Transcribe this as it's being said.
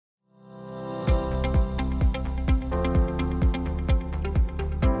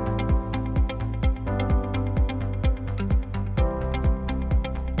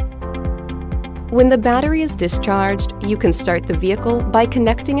When the battery is discharged, you can start the vehicle by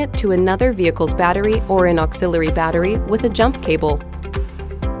connecting it to another vehicle's battery or an auxiliary battery with a jump cable.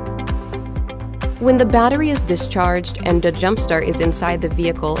 When the battery is discharged and a Jumpstart is inside the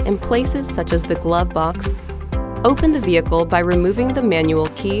vehicle in places such as the glove box, open the vehicle by removing the manual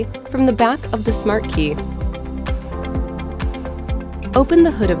key from the back of the smart key. Open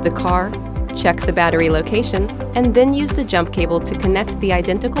the hood of the car, check the battery location, and then use the jump cable to connect the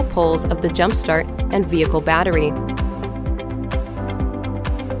identical poles of the Jumpstart and vehicle battery.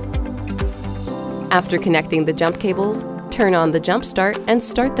 After connecting the jump cables, turn on the Jumpstart and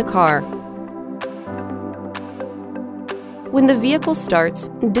start the car. When the vehicle starts,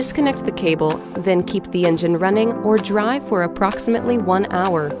 disconnect the cable, then keep the engine running or drive for approximately 1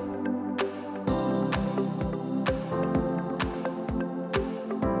 hour.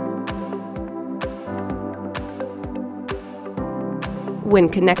 When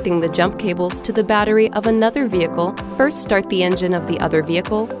connecting the jump cables to the battery of another vehicle, first start the engine of the other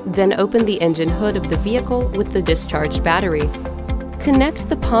vehicle, then open the engine hood of the vehicle with the discharged battery. Connect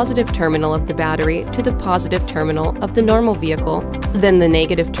the positive terminal of the battery to the positive terminal of the normal vehicle, then the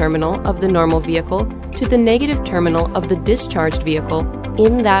negative terminal of the normal vehicle to the negative terminal of the discharged vehicle,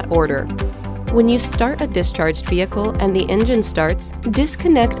 in that order. When you start a discharged vehicle and the engine starts,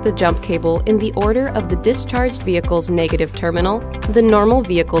 disconnect the jump cable in the order of the discharged vehicle's negative terminal, the normal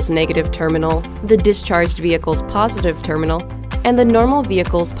vehicle's negative terminal, the discharged vehicle's positive terminal, and the normal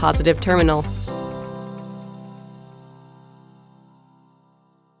vehicle's positive terminal.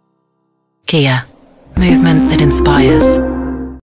 Kia, movement that inspires.